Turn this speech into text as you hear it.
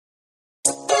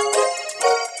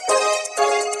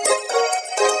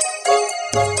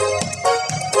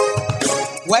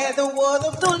Where the word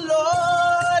of the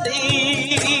Lord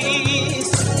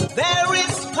is, there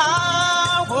is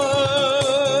power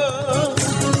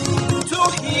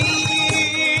to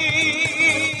heal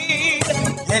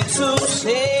and to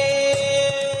save.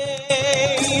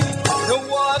 The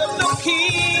word of the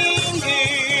King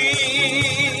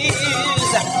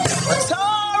is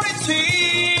authority.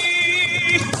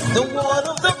 The word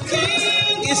of the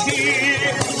King is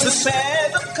here to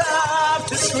set the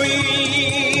captives free.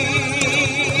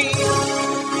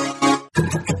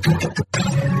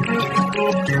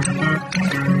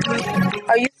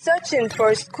 Are you searching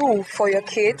for a school for your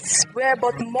kids where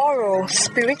both moral,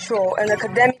 spiritual, and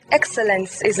academic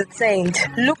excellence is attained?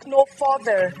 Look no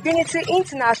further. Trinity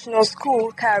International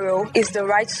School, Cairo, is the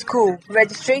right school.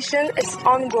 Registration is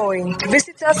ongoing.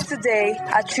 Visit us today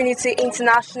at Trinity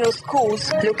International Schools,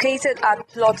 located at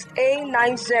Plot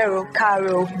A90,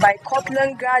 Cairo, by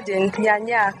Cortland Garden,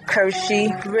 Nyanya, Kershi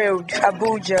Road,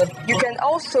 Abuja. You can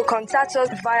also contact us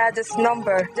via this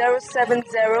number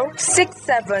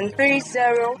 070-6730-8115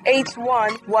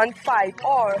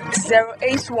 or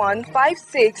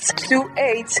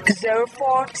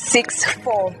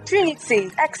 081-5628-0464. Trinity,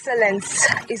 excellence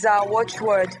is our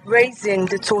watchword, raising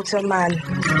the total man.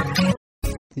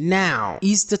 Now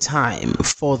is the time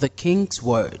for the King's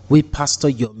Word with Pastor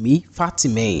Yomi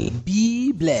Fatime.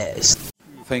 Be blessed.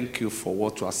 Thank you for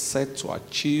what you are set to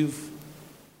achieve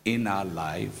in our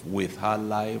life, with our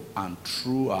life, and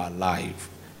through our life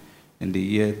in the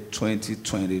year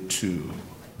 2022.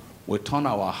 We turn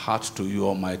our hearts to you,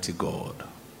 Almighty God,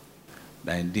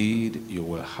 that indeed you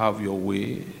will have your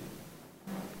way,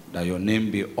 that your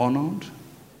name be honored,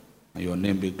 and your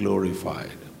name be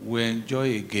glorified. We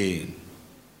enjoy again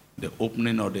the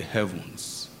opening of the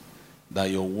heavens,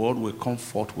 that your word will come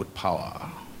forth with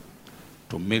power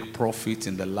to make profit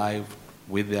in the life,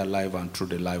 with their life, and through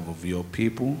the life of your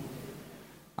people.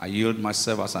 I yield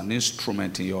myself as an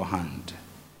instrument in your hand.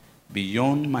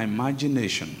 Beyond my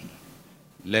imagination,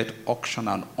 let auction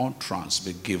and utterance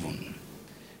be given.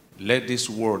 Let this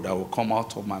word that will come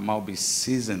out of my mouth be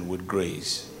seasoned with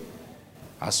grace.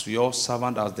 As your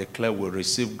servant has declared, will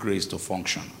receive grace to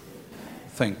function.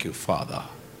 Thank you, Father.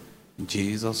 In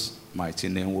Jesus' mighty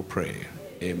name we pray.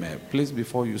 Amen. Please,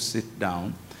 before you sit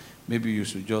down, maybe you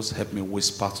should just help me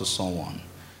whisper to someone.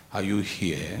 Are you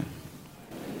here?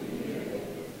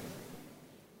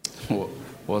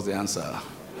 What's the answer?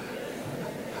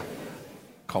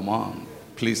 Come on.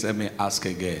 Please let me ask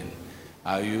again.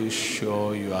 Are you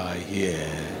sure you are here?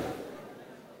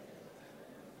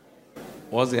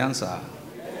 What's the answer?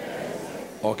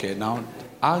 Okay, now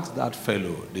ask that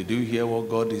fellow, did you hear what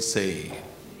God is saying?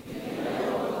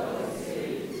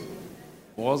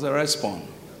 What's the response?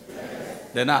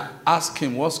 Then I ask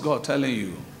him, what's God telling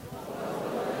you?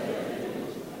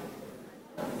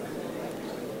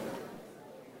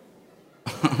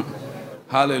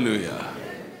 Hallelujah.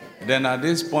 Then at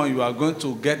this point, you are going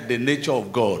to get the nature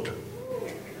of God.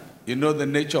 You know the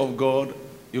nature of God,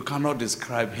 you cannot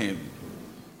describe him.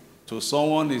 To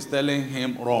someone is telling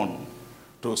him, run.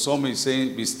 To some is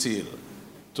saying, be still.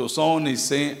 To someone is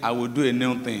saying, I will do a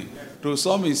new thing. To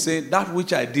some is saying, that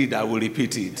which I did, I will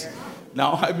repeat it.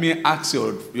 Now, let me ask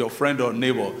your friend or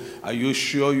neighbor, are you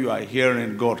sure you are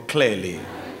hearing God clearly?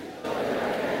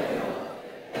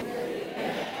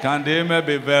 Can the amen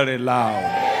be very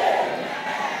loud?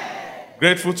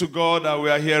 Grateful to God that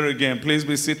we are here again. Please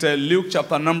be seated. Luke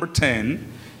chapter number 10.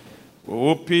 We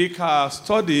will pick our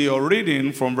study or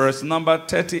reading from verse number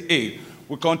 38.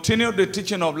 We continue the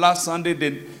teaching of last Sunday,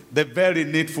 the very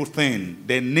needful thing.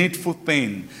 The needful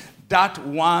thing. That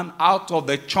one out of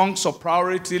the chunks of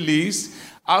priority list,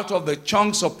 out of the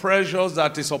chunks of pressures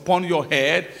that is upon your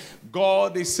head,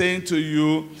 God is saying to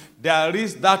you, there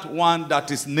is that one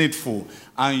that is needful,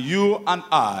 and you and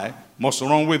I must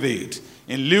run with it.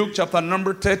 In Luke chapter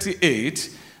number 38,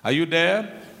 are you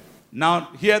there? Now,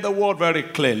 hear the word very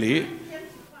clearly.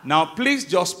 Now, please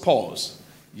just pause.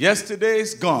 Yesterday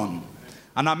is gone.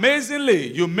 And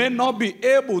amazingly, you may not be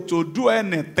able to do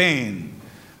anything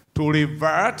to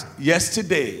revert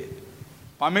yesterday.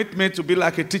 Permit me to be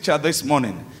like a teacher this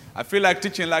morning. I feel like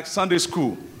teaching like Sunday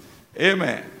school.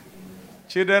 Amen.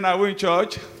 Children, are we in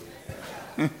church?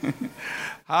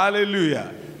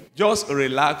 Hallelujah. Just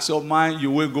relax your mind.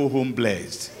 You will go home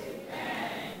blessed.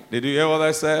 Did you hear what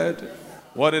I said?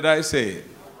 What did I say?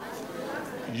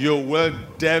 You will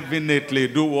definitely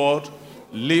do what?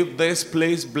 Leave this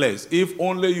place blessed. If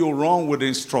only you run with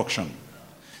instruction.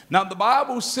 Now the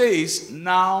Bible says,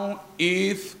 now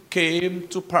it came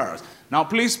to pass. Now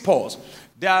please pause.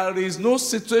 There is no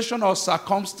situation or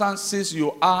circumstances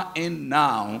you are in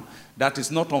now that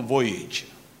is not on voyage.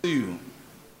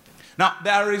 Now,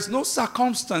 there is no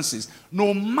circumstances,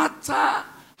 no matter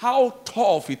how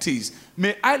tough it is.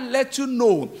 May I let you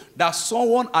know that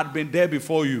someone had been there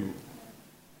before you.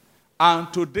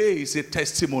 And today is a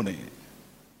testimony.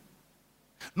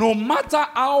 No matter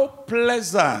how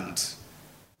pleasant,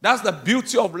 that's the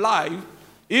beauty of life.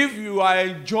 If you are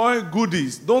enjoying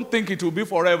goodies, don't think it will be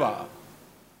forever.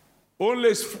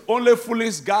 Only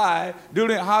foolish guy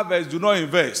during harvest do not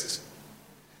invest.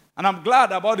 And I'm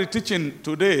glad about the teaching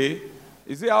today.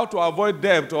 Is it how to avoid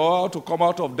debt or how to come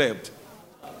out of debt?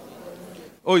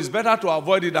 Oh, it's better to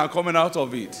avoid it than coming out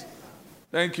of it.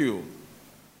 Thank you.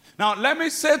 Now, let me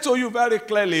say to you very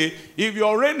clearly, if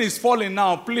your rain is falling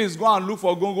now, please go and look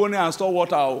for gongoni and store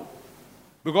water.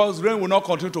 Because rain will not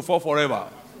continue to fall forever.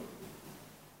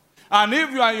 And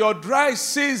if you are in your dry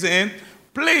season,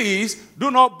 please do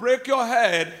not break your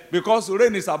head because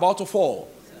rain is about to fall.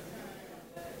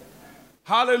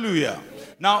 Hallelujah.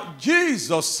 Now,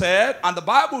 Jesus said, and the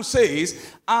Bible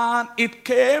says, and it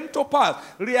came to pass.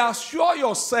 Reassure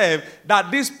yourself that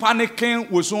this panicking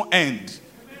will soon end.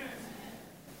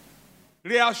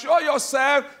 Reassure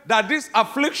yourself that this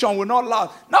affliction will not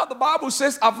last. Now, the Bible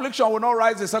says affliction will not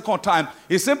rise a second time.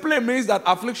 It simply means that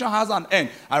affliction has an end.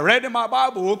 I read in my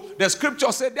Bible, the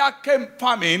scripture said there came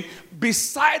famine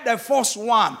beside the first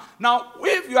one. Now,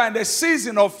 if you are in the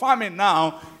season of famine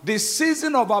now, the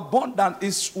season of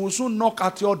abundance will soon knock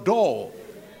at your door.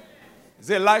 It's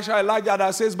Elijah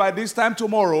that says, by this time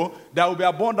tomorrow, there will be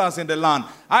abundance in the land.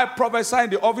 I prophesy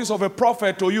in the office of a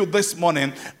prophet to you this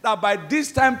morning that by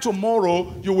this time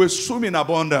tomorrow, you will swim in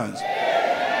abundance.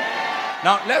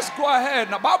 Now, let's go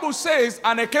ahead. Now, the Bible says,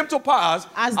 and it came to pass,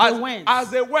 as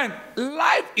they went,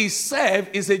 life itself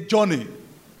is a journey.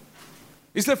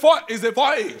 It's a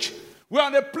voyage. We are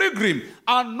on a pilgrim,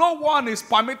 and no one is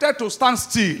permitted to stand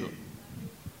still.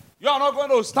 You are not going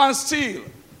to stand still.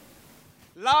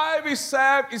 Life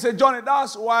itself is a journey.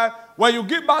 That's why when you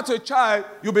give birth to a child,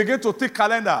 you begin to think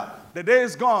calendar. The day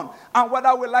is gone. And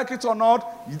whether we like it or not,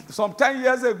 some 10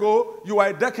 years ago, you were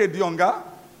a decade younger.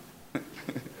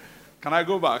 Can I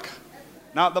go back?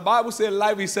 Now, the Bible says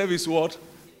life itself is what?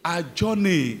 A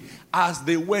journey as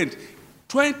they went.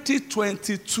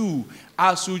 2022,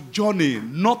 as you journey,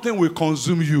 nothing will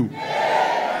consume you.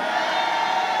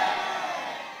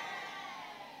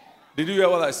 Did you hear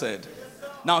what I said?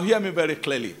 Now hear me very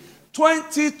clearly.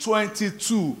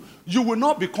 2022, you will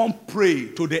not become prey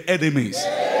to the enemies.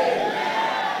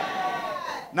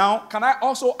 Now, can I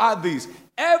also add this?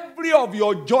 Every of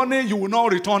your journey, you will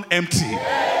not return empty.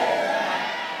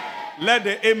 Let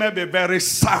the amen be very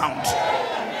sound.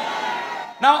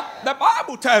 Now, the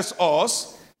Bible tells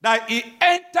us that he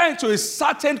entered into a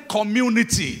certain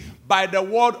community by the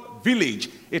word village,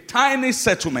 a tiny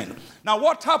settlement. Now,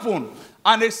 what happened?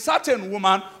 And a certain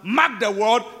woman marked the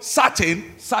word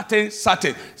certain. Certain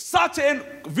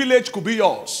village could be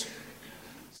yours.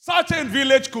 Certain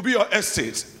village could be your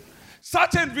estate.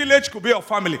 Certain village could be your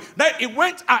family. Then it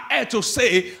went ahead to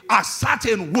say a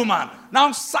certain woman.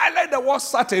 Now silence the word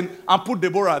certain and put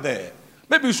Deborah there.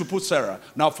 Maybe you should put Sarah.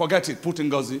 Now forget it. Put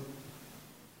Ngozi.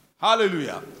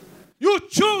 Hallelujah. You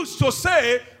choose to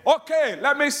say, okay,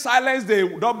 let me silence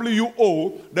the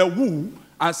W-O, the woo,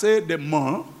 and say the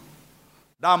man.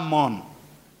 That man.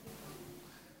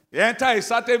 He entered a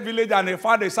certain village and he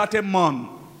found a certain man.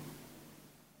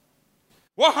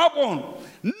 What happened?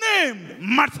 Named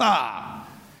Martha.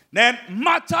 Then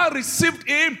Martha received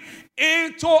him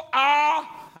into our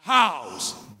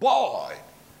house. Boy.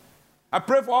 I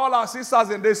pray for all our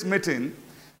sisters in this meeting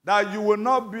that you will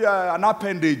not be an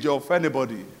appendage of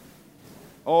anybody.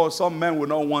 Or some men will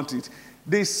not want it.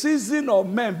 The season of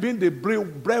men being the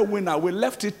breadwinner, we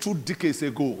left it 2 decades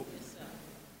ago.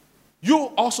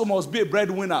 You also must be a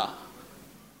breadwinner.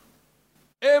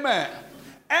 Amen.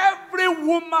 Every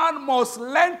woman must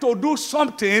learn to do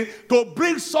something to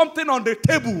bring something on the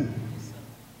table.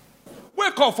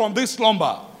 Wake up from this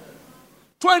slumber.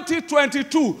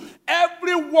 2022,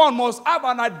 everyone must have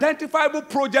an identifiable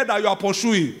project that you are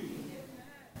pursuing.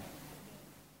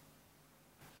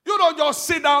 You don't just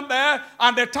sit down there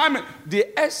and the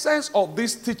essence of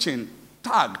this teaching,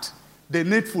 tagged the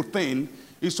needful thing,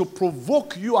 is to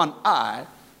provoke you and I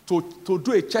to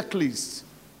do a checklist.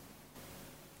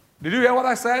 Did you hear what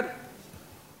I said?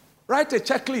 Write a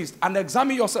checklist and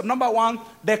examine yourself. Number 1,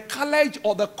 the college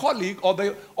or the colleague or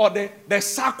the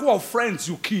circle of friends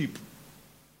you keep.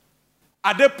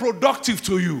 Are they productive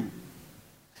to you?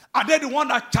 Are they the one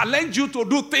that challenge you to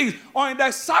do things? Or in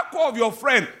the circle of your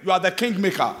friend, you are the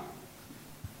kingmaker?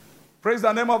 Praise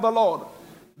the name of the Lord.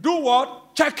 Do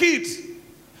what? Check it.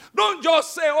 Don't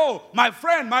just say, oh, my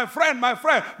friend, my friend, my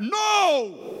friend.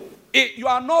 No. You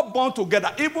are not born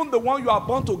together. Even the one you are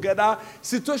born together,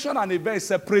 situation and event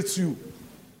separates you.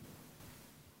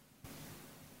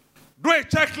 Do a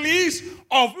checklist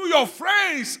of who your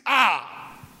friends are.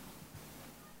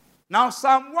 Now,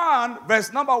 Psalm 1,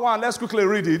 verse number 1, let's quickly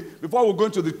read it before we go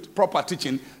into the proper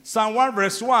teaching. Psalm 1,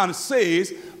 verse 1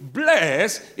 says,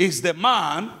 blessed is the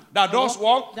man that does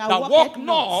walk, that walk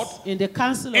not in the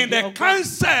counsel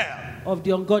of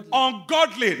the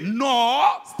ungodly, nor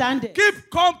standeth keep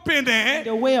company in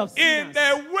the way of sinners. In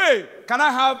the way. Can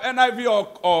I have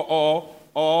NIV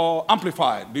or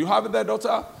Amplified? Do you have it there,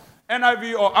 daughter?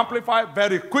 NIV or Amplified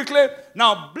very quickly.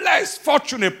 Now, blessed,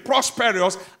 fortunate,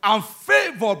 prosperous, and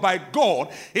favored by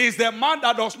God is the man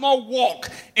that does not walk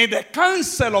in the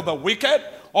counsel of the wicked,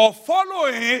 or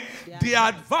following the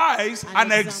advice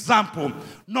and example,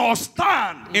 nor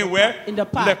stand in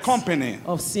the company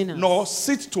of sinners, nor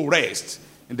sit to rest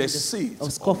in the seat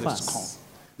of scoffers.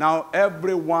 Now,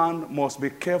 everyone must be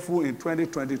careful in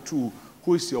 2022.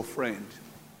 Who is your friend?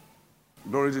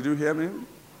 Glory, did you hear me?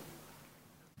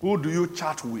 Who do you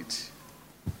chat with?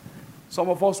 Some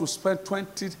of us will spend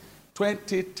 20,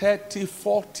 30,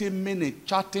 40 minutes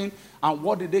chatting, and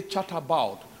what did they chat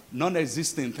about?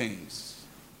 Non-existing things.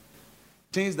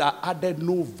 Things that added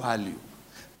no value.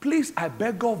 Please, I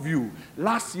beg of you,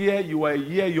 last year you were a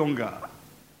year younger.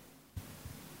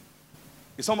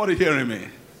 Is somebody hearing me?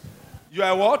 You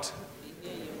are what?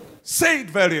 Say it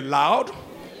very loud.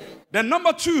 Then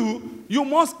number 2, you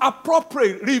must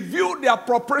review the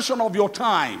appropriation of your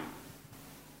time.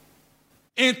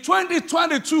 In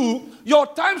 2022, your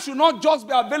time should not just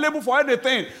be available for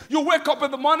anything. You wake up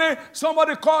in the morning,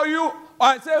 somebody call you,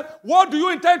 and say, what do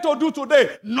you intend to do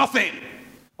today? Nothing.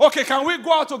 Okay, can we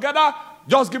go out together?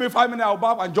 Just give me 5 minutes, I'll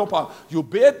bath and jump out. You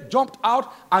bathe, jumped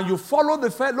out, and you follow the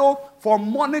fellow from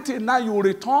morning till night. You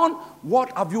return.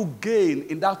 What have you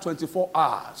gained in that 24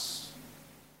 hours?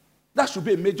 That should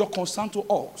be a major concern to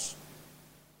us.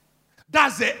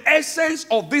 That's the essence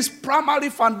of this primary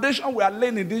foundation we are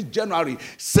laying in this January.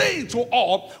 Saying to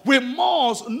all, we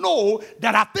must know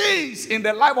there are things in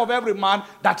the life of every man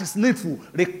that is needful,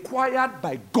 required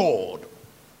by God.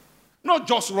 Not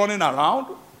just running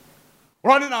around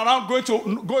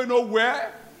going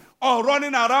nowhere, or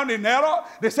running around in error.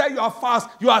 They say you are fast,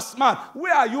 you are smart.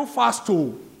 Where are you fast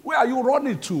to? Where are you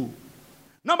running to?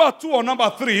 Number 2 or number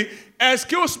 3,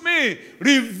 excuse me,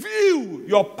 review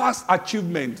your past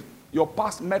achievement, your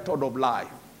past method of life.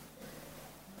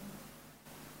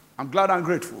 I'm glad and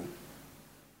grateful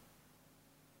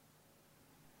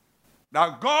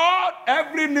that God,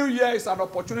 every new year is an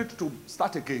opportunity to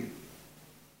start again.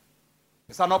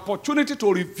 It's an opportunity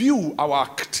to review our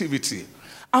activity.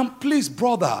 And please,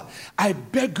 brother, I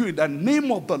beg you in the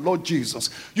name of the Lord Jesus,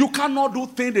 you cannot do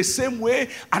things the same way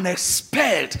and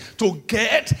expect to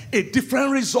get a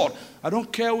different result. I don't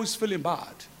care who is feeling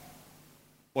bad.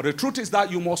 But the truth is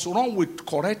that you must run with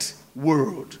correct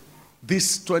word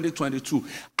this 2022.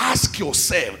 Ask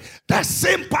yourself, that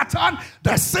same pattern,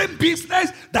 that same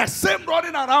business, that same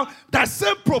running around, that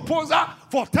same proposal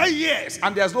for 10 years,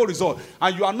 and there's no result.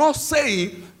 And you are not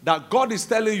saying that God is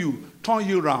telling you, turn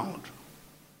you around.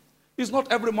 It's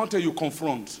not every mountain you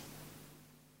confront.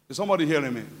 Is somebody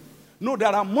hearing me? No, there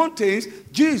are mountains.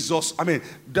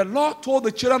 The Lord told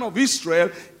the children of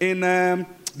Israel in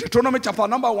Deuteronomy chapter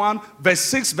number 1, verse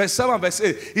 6, verse 7, verse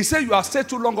 8. He said, you have stayed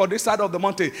too long on this side of the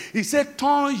mountain. He said,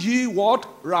 turn ye what?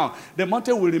 Round. The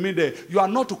mountain will remain there. You are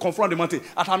not to confront the mountain.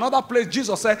 At another place,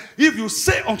 Jesus said, if you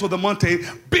say unto the mountain,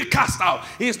 be cast out.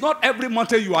 It's not every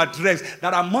mountain you address.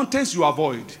 There are mountains you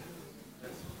avoid.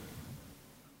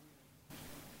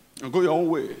 And go your own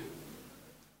way.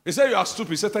 He said, you are stupid.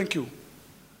 He said, thank you.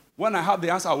 When I have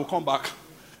the answer, I will come back.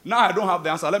 Now I don't have the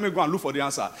answer. Let me go and look for the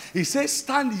answer. He says,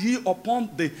 stand ye upon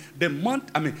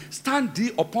stand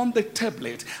ye upon the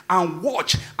tablet and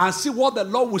watch and see what the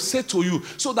Lord will say to you,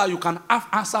 so that you can have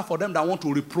answer for them that want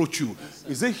to reproach you.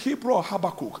 Is it Hebrew or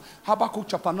Habakkuk? Habakkuk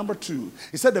chapter number 2.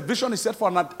 He said the vision is set for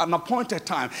an appointed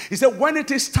time. He said when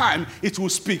it is time, it will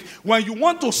speak. When you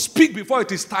want to speak before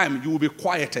it is time, you will be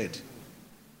quieted.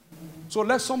 So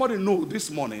let somebody know this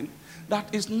morning that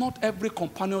it's not every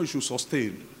companion you should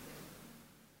sustain.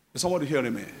 Is somebody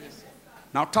hearing me? Yes.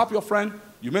 Now tap your friend.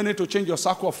 You may need to change your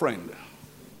circle of friend.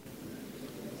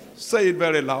 Say it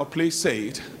very loud, please. Say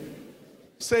it.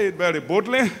 Say it very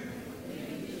boldly.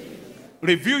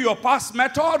 Review your past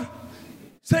method.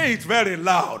 Say it very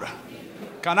loud.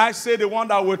 Can I say the one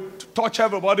that will touch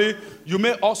everybody? You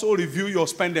may also review your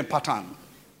spending pattern.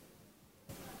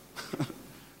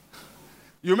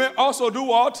 You may also do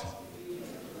what?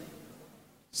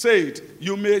 Say it.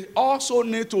 You may also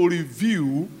need to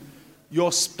review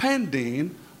your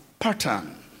spending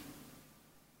pattern.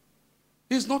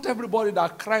 It's not everybody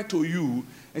that cry to you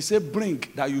and say, bring,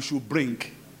 that you should bring.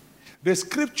 The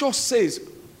scripture says,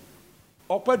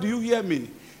 Opa, do you hear me?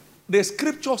 The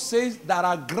scripture says there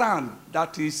are ground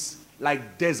that is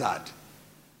like desert.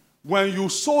 When you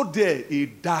sow there,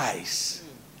 it dies.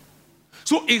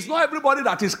 So it's not everybody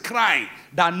that is crying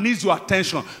that needs your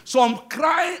attention. Some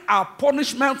cry are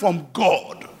punishment from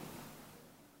God.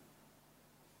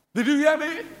 Did you hear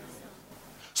me?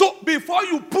 So before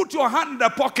you put your hand in the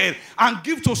pocket and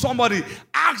give to somebody,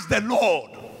 ask the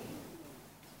Lord.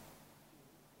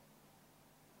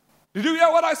 Did you hear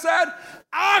what I said?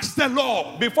 Ask the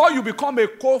Lord before you become a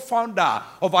co-founder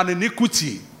of an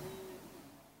iniquity.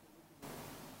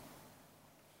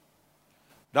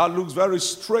 That looks very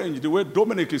strange, the way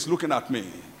Dominic is looking at me.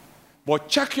 But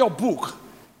check your book,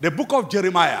 the book of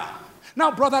Jeremiah.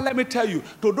 Now, brother, let me tell you,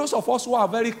 to those of us who are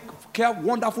very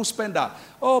wonderful spender,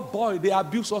 oh boy, they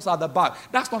abuse us at the back.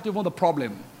 That's not even the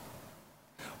problem.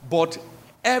 But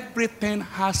everything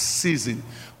has season.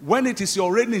 When it is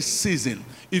your rainy season,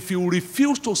 if you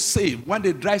refuse to save, when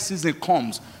the dry season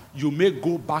comes, you may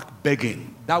go back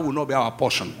begging. That will not be our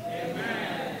portion.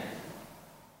 Amen.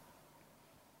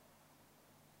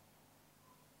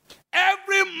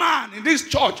 Every man in this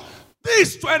church,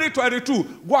 this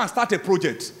 2022, go and start a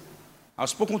project. I've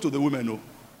spoken to the women, no.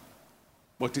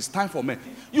 But it's time for men.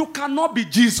 You cannot be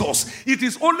Jesus. It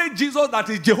is only Jesus that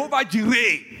is Jehovah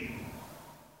Jireh.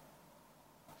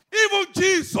 Even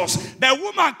Jesus, the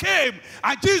woman came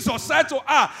and Jesus said to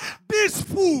her, this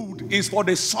food is for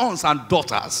the sons and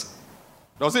daughters.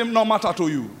 Does it not matter to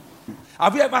you?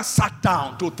 Have you ever sat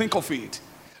down to think of it?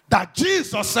 That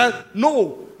Jesus said,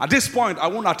 no, at this point I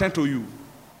won't attend to you.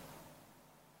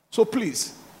 So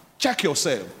please, check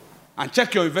yourself and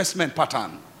check your investment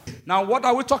pattern. Now, what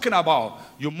are we talking about?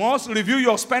 You must review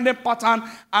your spending pattern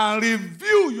and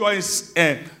review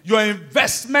your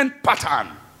investment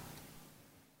pattern.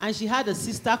 And she had a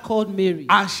sister called Mary.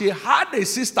 And she had a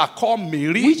sister called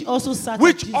Mary. Which also sat at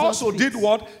which Jesus' also feet. did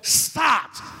what?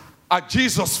 Sat at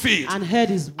Jesus' feet. And heard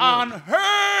his word. And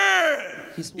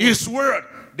heard his word.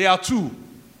 There are two.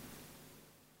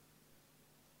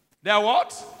 There are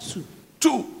what?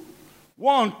 Two.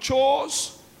 One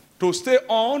chose to stay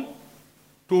on,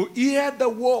 to hear the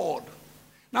word.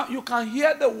 Now, you can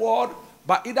hear the word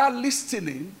by either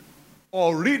listening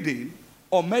or reading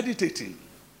or meditating.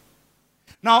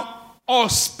 Now, or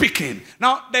speaking.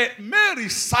 Now, Mary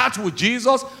sat with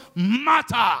Jesus.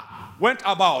 Martha went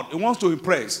about. He wants to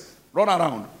impress. Run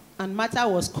around. And Martha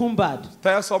was cumbered.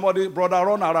 Tell somebody, brother,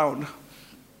 run around.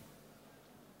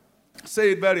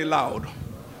 Say it very loud.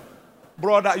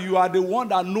 Brother, you are the one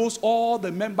that knows all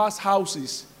the members'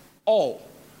 houses. All.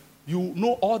 You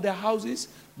know all their houses.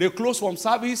 They close from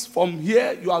service. From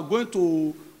here, you are going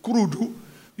to Kurudu.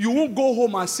 You won't go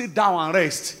home and sit down and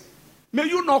rest. May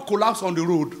you not collapse on the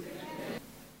road.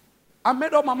 I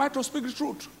made up my mind to speak the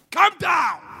truth. Calm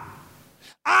down.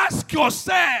 Ask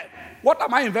yourself, what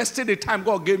am I investing the time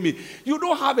God gave me? You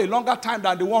don't have a longer time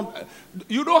than the one.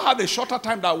 You don't have a shorter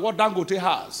time than what Dangote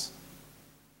has.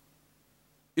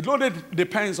 It only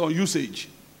depends on usage.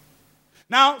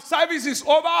 Now, service is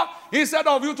over. Instead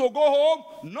of you to go home,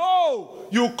 no.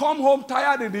 You come home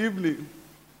tired in the evening.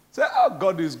 Say, oh,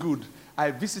 God is good.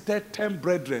 I visited 10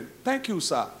 brethren. Thank you,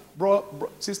 sir.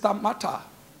 Sister Martha.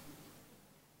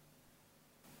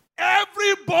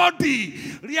 Everybody,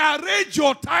 rearrange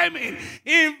your timing.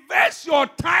 Invest your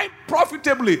time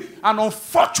profitably. And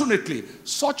unfortunately,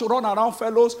 such run-around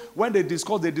fellows, when they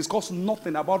discuss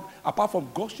nothing apart from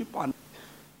gossip. And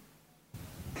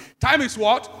time is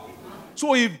what?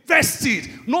 So invest it.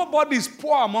 Nobody is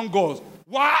poor among us.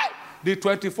 Why? The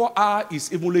 24-hour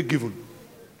is evenly given.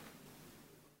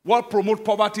 What promotes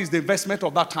poverty is the investment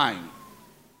of that time.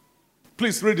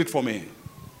 Please read it for me.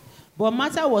 But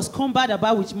Martha was cumbered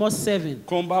about with much serving.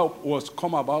 Cumbered with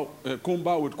much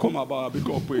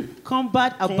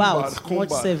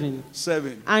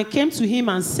serving. And came to him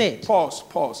and said.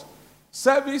 Pause.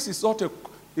 Service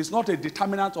is not a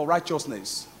determinant of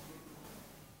righteousness.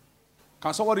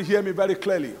 Can somebody hear me very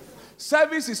clearly?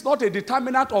 Service is not a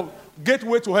determinant of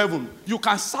gateway to heaven. You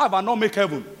can serve and not make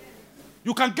heaven.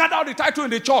 You can gather the title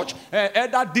in the church.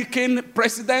 Elder, deacon,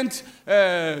 president,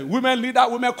 women leader,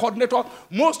 women coordinator.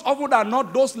 Most often than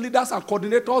not, those leaders and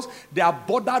coordinators, they are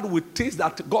bothered with things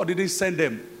that God didn't send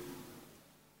them.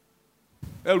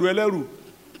 You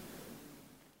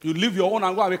leave your own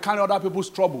and go and carry other people's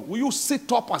trouble. Will you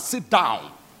sit up and sit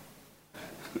down?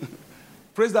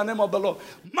 Praise the name of the Lord.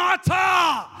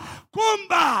 Martha,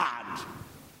 cumbered.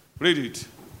 Read it.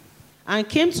 And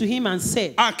came to him and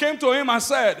said,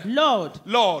 Lord,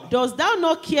 dost thou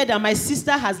not care that my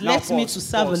sister has left me to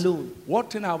serve alone? One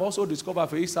thing I've also discovered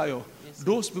for Isayo,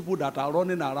 those people that are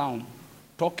running around,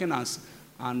 talking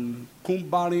and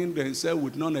comparing themselves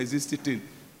with non-existing things,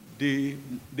 they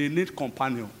need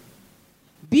companion.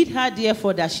 Bid her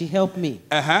therefore that she help me.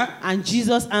 And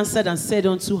Jesus answered and said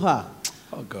unto her,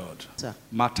 Oh God.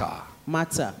 Martha,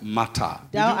 Martha.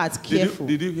 thou art careful.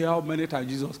 Did you hear how many times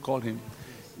Jesus called him?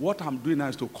 What I'm doing now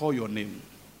is to call your name.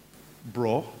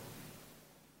 Bro,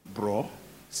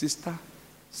 sister,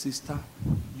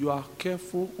 you are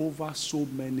careful over so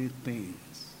many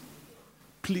things.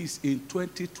 Please, in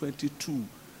 2022,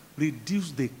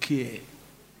 reduce the care.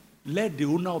 Let the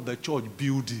owner of the church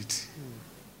build it.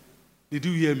 Did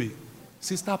you hear me?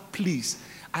 Sister, please,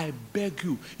 I beg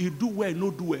you. You do well,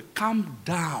 no do well. Calm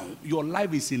down. Your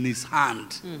life is in his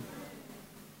hand.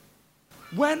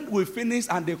 When we finish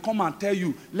and they come and tell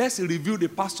you, let's review the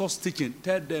pastor's teaching,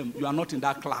 tell them you are not in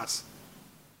that class.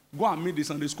 Go and meet the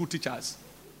Sunday school teachers.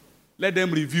 Let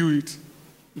them review it.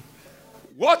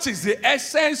 What is the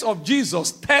essence of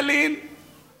Jesus telling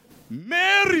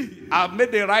Mary, I've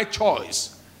made the right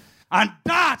choice, and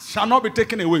that shall not be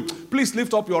taken away? Please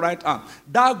lift up your right hand.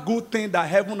 That good thing that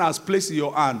heaven has placed in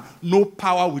your hand, no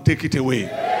power will take it away.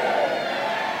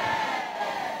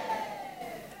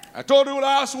 I told you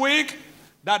last week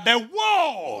that the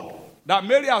word that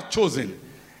Mary has chosen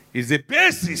is the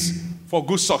basis for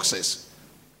good success.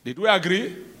 Did we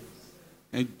agree?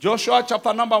 In Joshua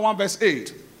chapter number 1 verse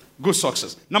 8, good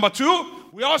success. Number 2,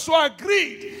 we also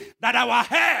agreed that our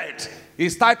head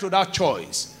is tied to that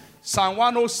choice. Psalm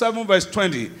 107 verse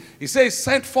 20, it says,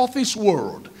 send forth his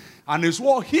word, and his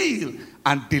word heal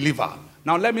and deliver.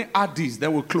 Now let me add this,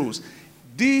 then we'll close.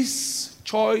 This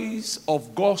choice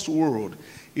of God's word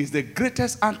is the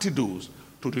greatest antidote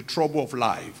to the trouble of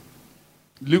life.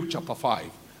 Luke chapter 5.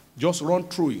 Just run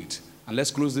through it and let's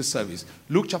close this service.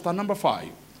 Luke chapter number 5.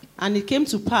 And it came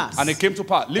to pass.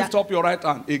 Lift up your right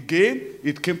hand. Again,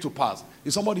 it came to pass.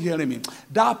 Is somebody hearing me?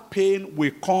 That pain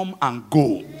will come and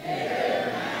go.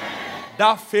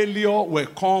 That failure will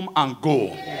come and go.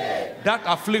 That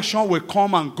affliction will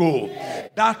come and go.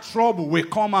 That trouble will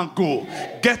come and go.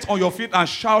 Get on your feet and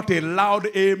shout a loud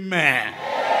amen.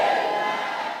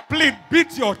 Please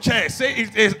beat your chest. Say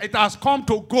it has come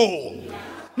to go.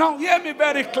 Now hear me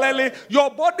very clearly. Your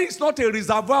body is not a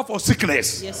reservoir for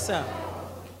sickness. Yes, sir.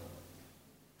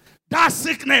 That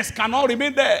sickness cannot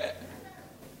remain there.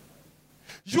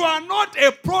 You are not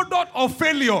a product of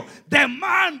failure. The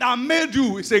man that made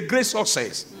you is a great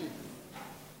success.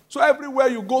 So everywhere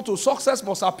you go to, success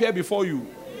must appear before you.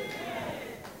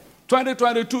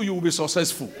 2022, you will be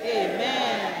successful.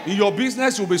 Amen. In your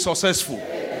business, you will be successful.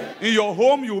 In your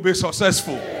home, you will be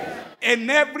successful. And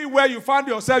everywhere you find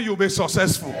yourself, you will be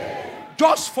successful.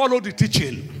 Just follow the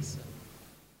teaching.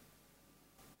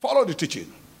 Follow the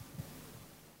teaching.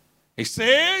 It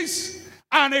says,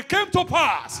 and it came to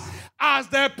pass, as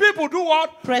the people do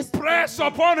what? Press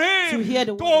upon him. To hear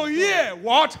the word. To hear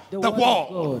what? The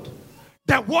word.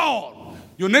 The word.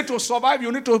 You need to survive.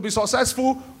 You need to be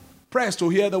successful. Press to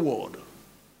hear the word.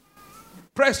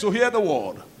 Press to hear the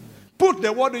word. Put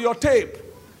the word in your tape.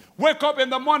 Wake up in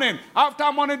the morning,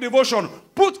 after morning devotion,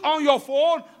 put on your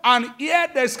phone and hear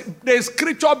the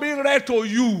scripture being read to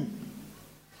you.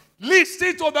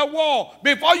 Listen to the word.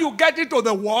 Before you get into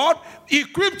the word,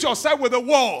 equip yourself with the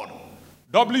word.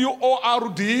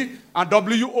 W-O-R-D and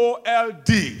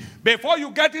W-O-L-D. Before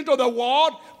you get into the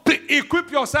word,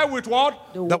 equip yourself with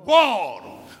what? The word.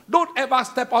 Don't ever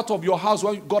step out of your house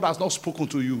when God has not spoken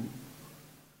to you.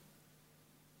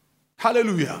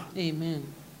 Hallelujah.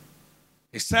 Amen.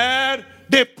 He said,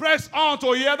 they pressed on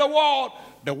to hear the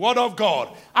word of God.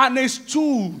 And he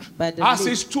stood,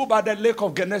 he stood by the lake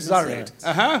of Gennesaret.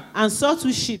 And saw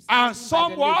two ships. And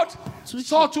some what?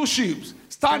 Saw two ships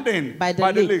standing by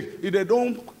the lake.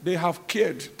 They have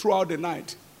cared throughout the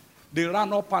night. They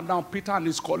ran up and down, Peter and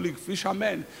his colleague,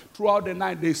 fishermen, throughout the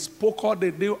night. They spoke all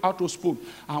they knew how to speak.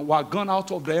 And were gone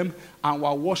out of them and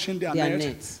were washing their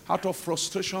nets. Out of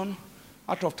frustration,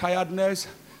 out of tiredness,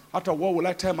 out of what will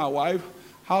I tell my wife,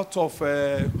 out of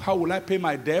how will I pay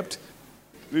my debt.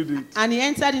 And he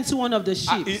entered into one of the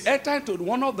ships. He entered into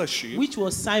one of the ships. Which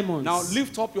was Simon's. Now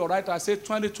lift up your right. I say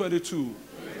 2022.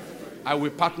 I will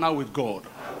partner with God.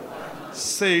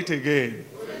 Say it again.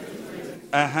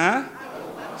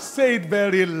 Say it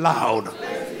very loud.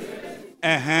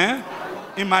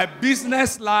 In my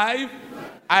business life,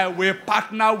 I will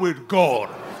partner with God.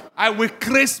 I will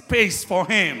create space for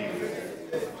him.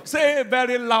 Say it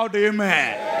very loud,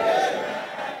 amen.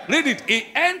 Read it. He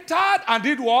entered and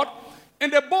did what? in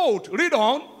the boat, read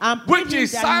on, which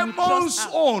is Simon's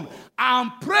own,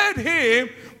 and prayed him,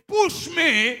 push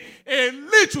me a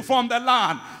little from the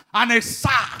land. And he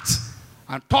sat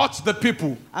and taught the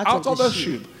people out of the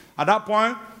ship. At that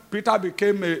point, Peter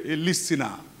became a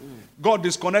listener. God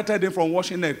disconnected him from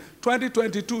washing nets.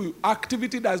 2022,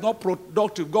 activity that is not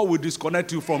productive, God will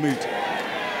disconnect you from it.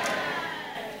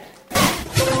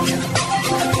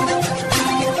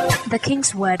 The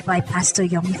King's Word by Pastor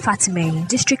Yomi Fatime,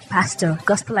 District Pastor,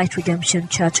 Gospel Light Redemption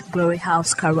Church, Glory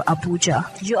House, Karo, Abuja.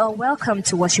 You are welcome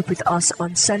to worship with us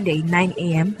on Sunday, 9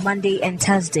 a.m., Monday and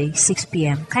Thursday, 6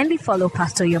 p.m. Kindly follow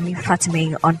Pastor Yomi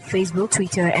Fatime on Facebook,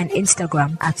 Twitter, and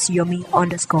Instagram at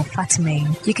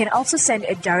Yomi_Fatime. You can also send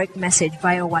a direct message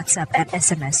via WhatsApp and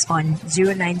SMS on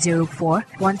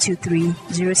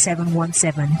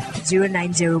 0904-123-0717,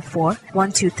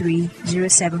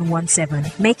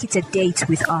 0904-123-0717. Make it a date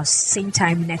with us. Same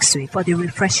time next week for the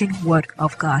refreshing Word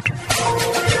of God.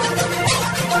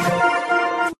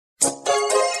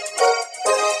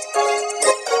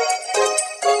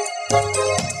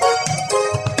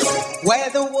 Where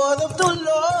the word of the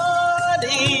Lord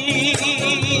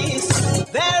is,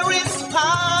 there is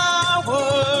power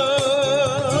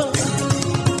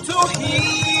to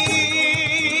heal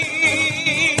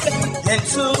and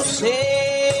to save.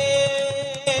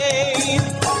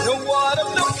 The word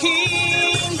of the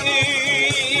King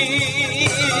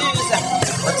is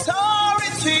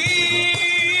authority.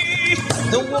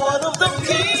 The word of the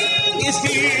King is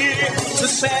here to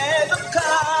set the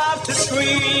captives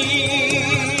free.